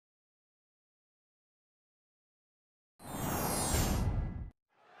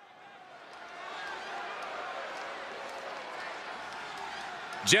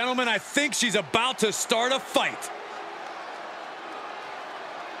Gentlemen, I think she's about to start a fight.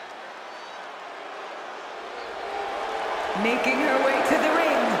 Making her way to the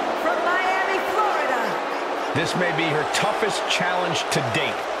ring from Miami, Florida. This may be her toughest challenge to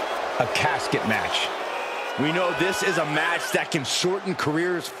date, a casket match. We know this is a match that can shorten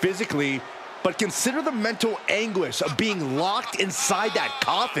careers physically, but consider the mental anguish of being locked inside that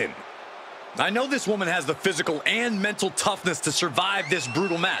coffin. I know this woman has the physical and mental toughness to survive this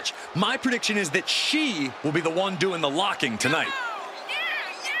brutal match. My prediction is that she will be the one doing the locking tonight.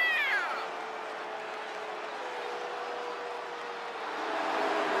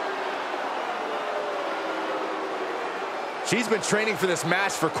 She's been training for this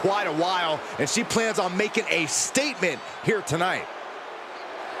match for quite a while, and she plans on making a statement here tonight.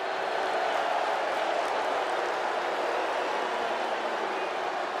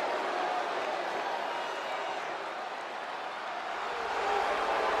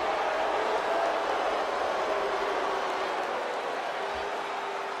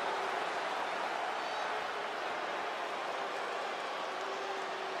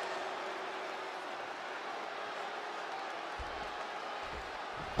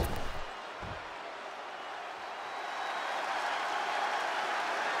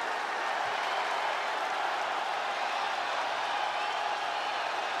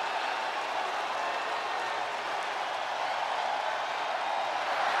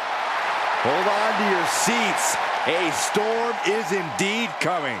 Hold on to your seats. A storm is indeed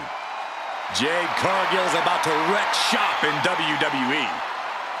coming. Jade Cargill is about to wreck shop in WWE.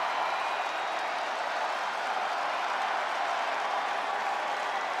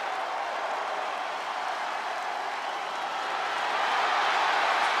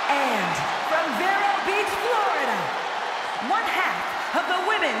 And from Vero Beach, Florida, one half of the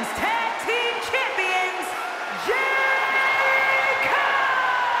Women's Tag Team Champions, Jade Cargill!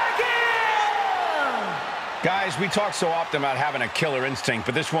 Guys, we talk so often about having a killer instinct,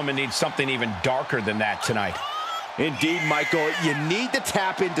 but this woman needs something even darker than that tonight. Indeed, Michael, you need to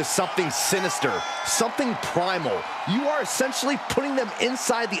tap into something sinister, something primal. You are essentially putting them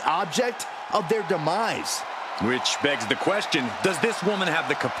inside the object of their demise. Which begs the question, does this woman have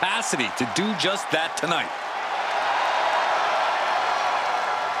the capacity to do just that tonight?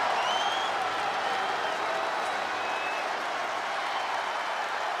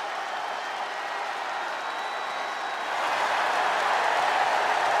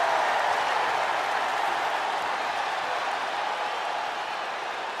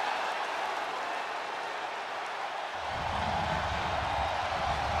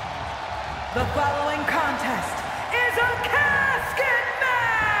 The following contest is a casket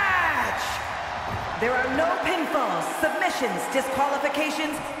match! There are no pinfalls, submissions,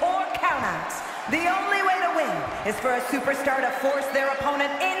 disqualifications, or countouts. The only way to win is for a superstar to force their opponent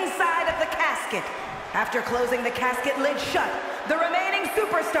inside of the casket. After closing the casket lid shut, the remaining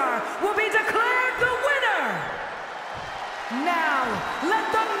superstar will be declared the winner! Now, let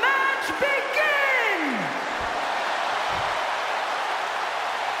the match begin!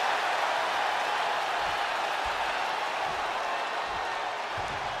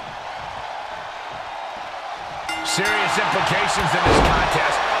 Serious implications in this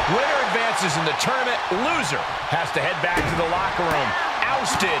contest. Winner advances in the tournament. Loser has to head back to the locker room,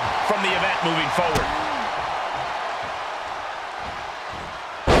 ousted from the event moving forward.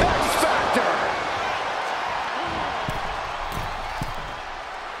 X Factor!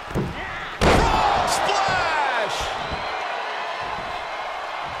 Frog Splash!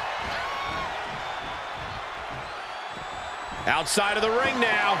 Outside of the ring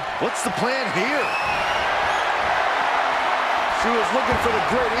now. What's the plan here? She was looking for the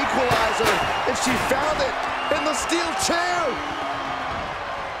great equalizer, and she found it in the steel chair.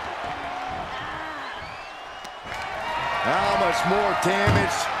 How much more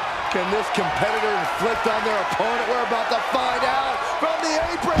damage can this competitor inflict on their opponent? We're about to find out from the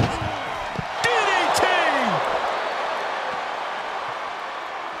apron. DDT!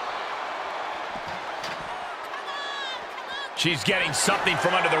 She's getting something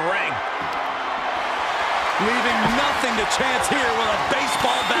from under the ring. Leaving nothing to chance here with a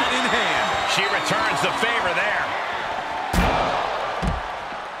baseball bat in hand. She returns the favor there.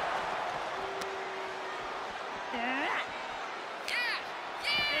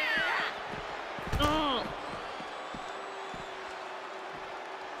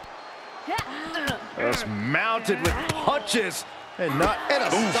 Just mounted with punches and a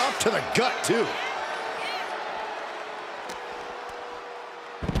stop to the gut too.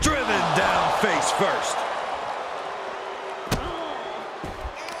 Driven down face first.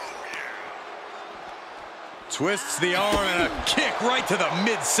 Twists the arm and a kick right to the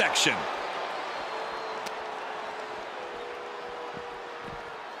midsection.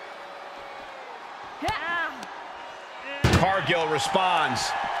 Cargill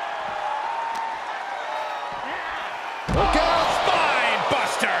responds. Look out! Spine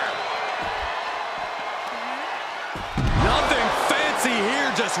buster! Nothing fancy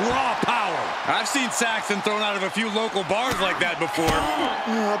here, just raw power. I've seen Saxton thrown out of a few local bars like that before.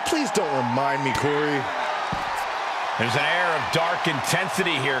 Please don't remind me, Corey. There's an air of dark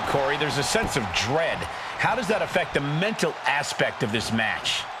intensity here, Corey. There's a sense of dread. How does that affect the mental aspect of this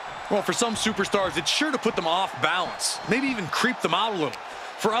match? Well, for some superstars, it's sure to put them off balance, maybe even creep them out a little.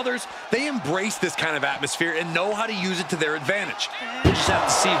 For others, they embrace this kind of atmosphere and know how to use it to their advantage. We'll just have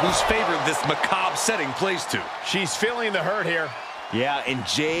to see whose favor this macabre setting plays to. She's feeling the hurt here. Yeah, and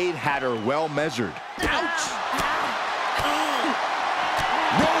Jade had her well measured. Ouch!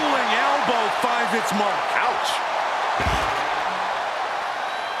 Rolling elbow finds its mark. Ouch!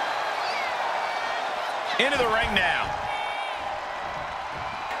 Into the ring now.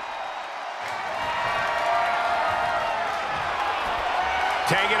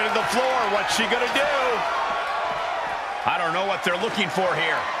 Taking it to the floor. What's she gonna do? I don't know what they're looking for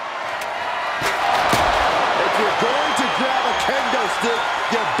here. If you're going to grab a kendo stick,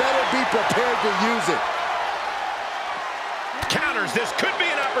 you better be prepared to use it. Counters. This could be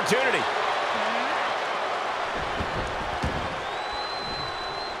an opportunity.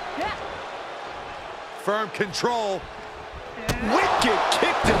 Firm control. Wicked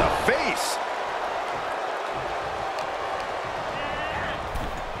kick to the face.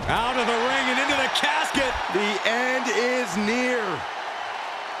 Out of the ring and into the casket. The end is near.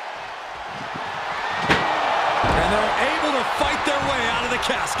 And they're able to fight their way out of the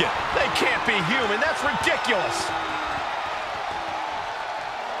casket. They can't be human. That's ridiculous.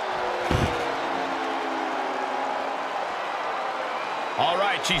 All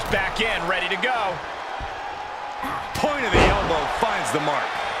right, she's back in, ready to go. Point of the elbow finds the mark.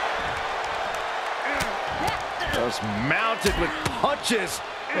 Just mounted with punches.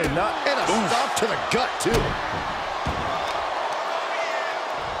 And a stop to the gut, too.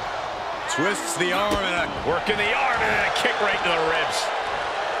 Twists the arm and a Working the arm and a kick right to the ribs.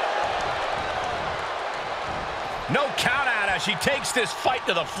 No count out as she takes this fight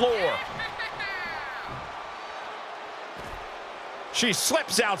to the floor. She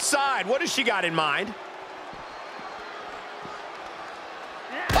slips outside. What has she got in mind?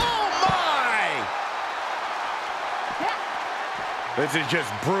 This is just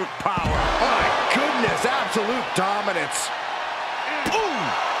brute power. My goodness, absolute dominance. Ooh!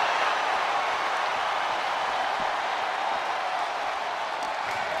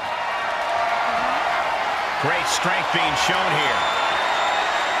 Great strength being shown here.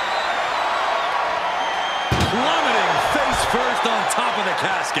 Plummeting face first on top of the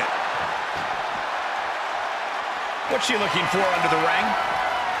casket. What's she looking for under the ring?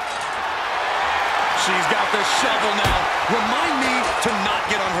 She's got the shovel now. Remind me to not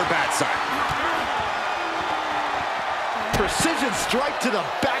get on her bad side. Precision strike to the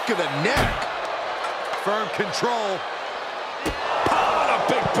back of the neck. Firm control. What a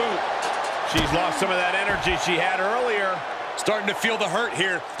big boot. She's lost some of that energy she had earlier. Starting to feel the hurt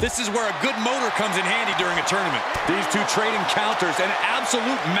here. This is where a good motor comes in handy during a tournament. These two trading counters, an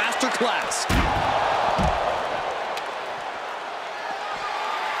absolute masterclass.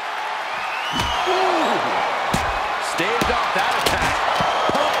 Staved off that attack.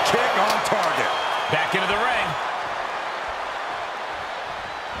 Pump kick on target. Back into the ring.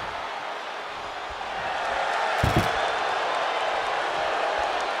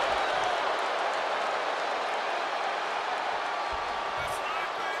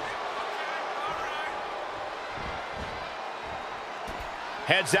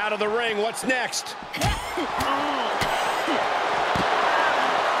 Heads out of the ring. What's next?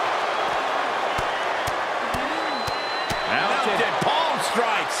 Mounted palm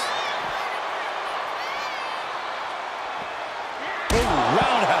strikes. Ooh,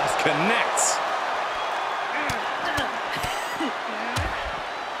 roundhouse connects.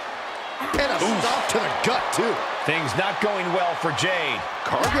 And a stop to the gut, too. Things not going well for Jade.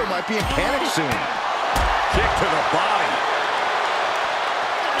 Cargill might be in panic soon. Kick to the body.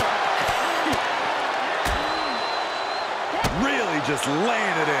 Really just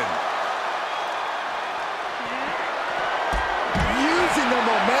laying it in. Using the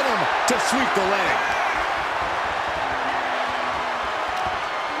momentum to sweep the leg.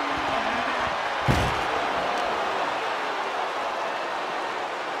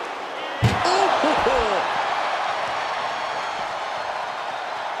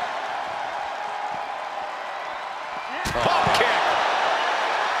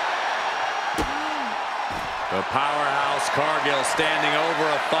 Powerhouse Cargill standing over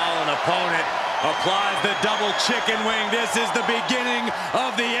a fallen opponent. Applies the double chicken wing. This is the beginning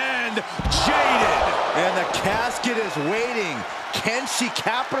of the end. Jaded. And the Casket is waiting. Can she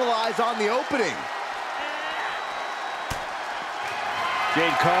capitalize on the opening?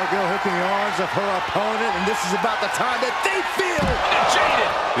 Jade Cargill hooking the arms of her opponent, and this is about the time that they feel.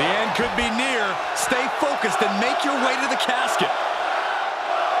 Jaded. The end could be near. Stay focused and make your way to the casket.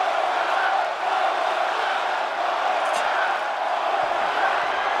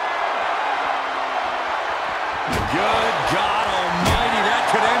 Good God Almighty, that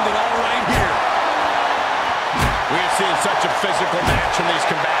could end it all right here. We have seen such a physical match from these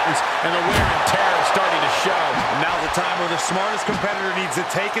combatants, and the wear and tear is starting to show. Now's the time where the smartest competitor needs to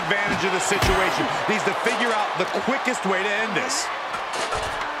take advantage of the situation. Needs to figure out the quickest way to end this.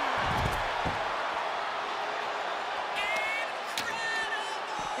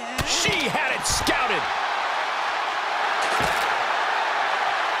 She had it scouted.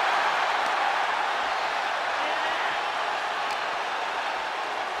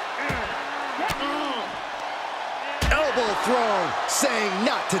 Elbow thrown, saying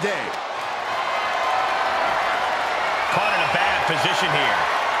not today. Caught in a bad position here.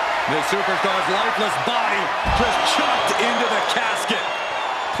 The superstar's lifeless body just chucked into the casket.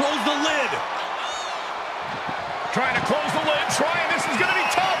 Close the lid. Trying to close the lid, this is gonna be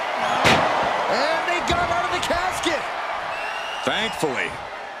tough. And they got out of the casket. Thankfully.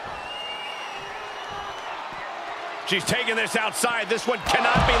 She's taking this outside. This one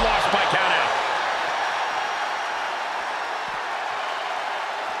cannot be lost by countout.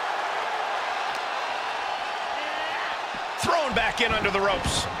 Thrown back in under the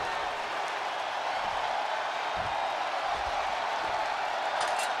ropes.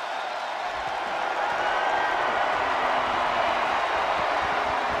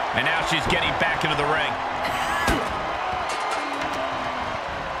 And now she's getting back into the ring.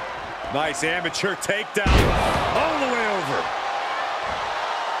 Nice amateur takedown all the way over.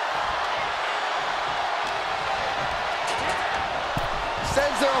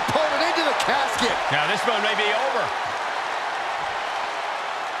 Sends their opponent into the casket. Now this one may be over.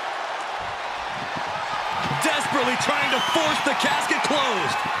 Desperately trying to force the casket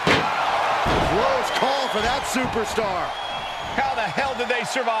closed. Close call for that superstar. How the hell did they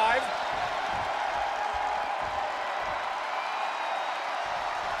survive?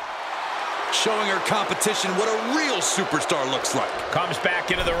 Showing her competition what a real superstar looks like. Comes back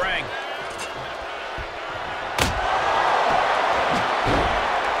into the ring.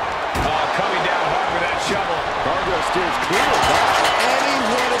 Oh, coming down hard with that shovel. Cargill steers clear of that. Any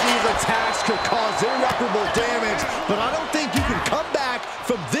one of these attacks could cause irreparable damage, but I don't think you can come back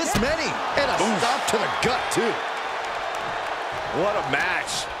from this many. And a stop to the gut, too. What a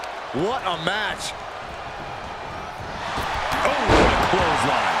match. What a match. Oh, what a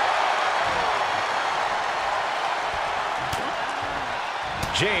clothesline.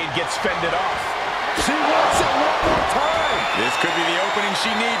 Jade gets fended off. She wants it one more time. This could be the opening she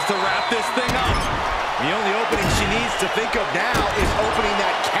needs to wrap this thing up. The only opening she needs to think of now is opening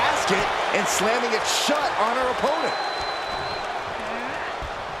that casket and slamming it shut on her opponent.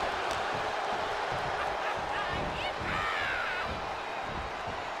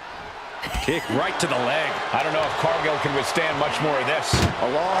 Kick right to the leg. I don't know if Cargill can withstand much more of this.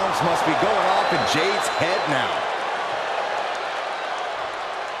 Alarms must be going off in Jade's head now.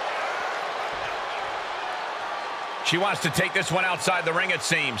 She wants to take this one outside the ring, it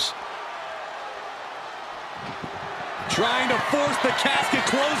seems. Trying to force the casket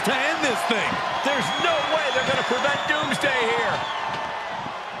closed to end this thing. There's no way they're going to prevent doomsday here.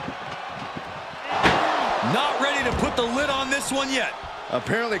 Not ready to put the lid on this one yet.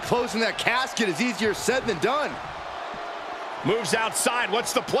 Apparently closing that casket is easier said than done. Moves outside.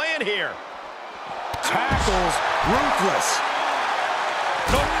 What's the plan here? Tackles ruthless.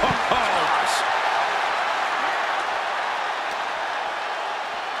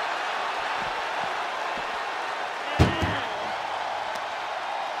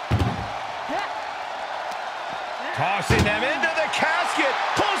 Tossing them into the casket.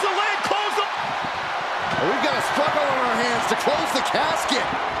 Close the lid. Close the... We've got a struggle on our hands to close the casket.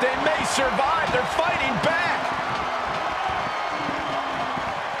 They may survive. They're fighting back.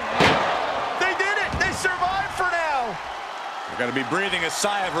 They did it. They survived for now. They're going to be breathing a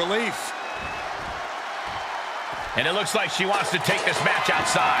sigh of relief. And it looks like she wants to take this match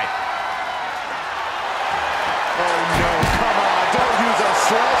outside. Oh, no. Come on. Don't use a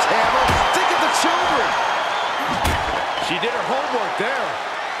sledgehammer. Think of the children. She did her homework there.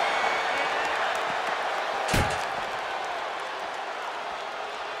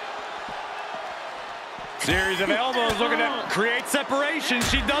 Series of elbows looking to create separation.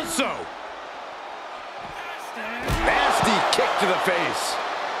 She does so. Nasty kick to the face.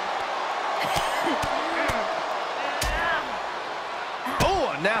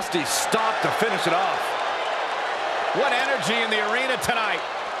 Oh, a nasty stop to finish it off. What energy in the arena tonight.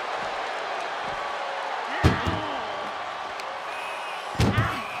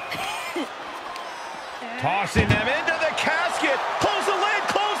 Tossing them into the casket. Close the lid,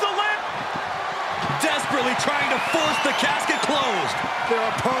 close the lid. Desperately trying to force the casket closed. Their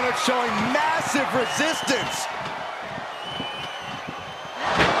opponent showing massive resistance.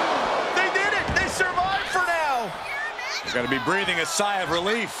 They did it. They survived for now. Got to be breathing a sigh of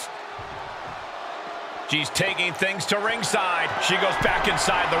relief. She's taking things to ringside. She goes back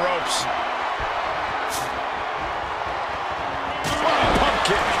inside the ropes. Pump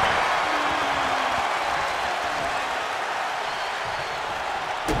kick.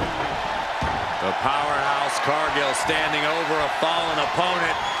 The powerhouse Cargill standing over a fallen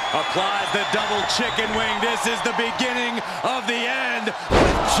opponent. Applies the double chicken wing. This is the beginning of the end.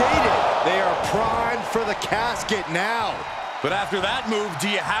 With Jade, they are primed for the casket now. But after that move, do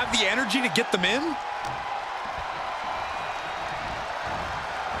you have the energy to get them in?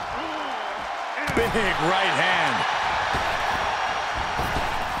 Big right hand.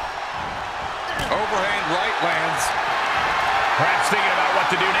 Overhand right lands. Perhaps thinking about what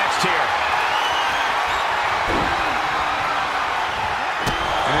to do next here.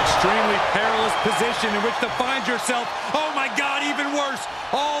 An extremely perilous position in which to find yourself. Oh my God, even worse.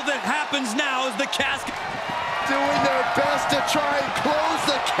 All that happens now is the casket. Doing their best to try and close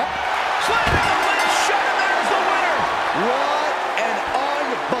the Slamming the lid shut, and there's the winner. What an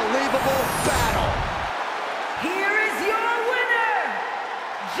unbelievable battle. Here is your winner,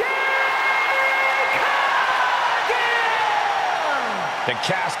 Jade Cargill! The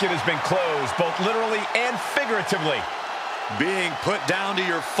casket has been closed, both literally and figuratively. Being put down to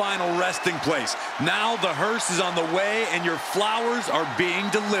your final resting place. Now the hearse is on the way and your flowers are being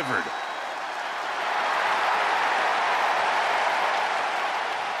delivered.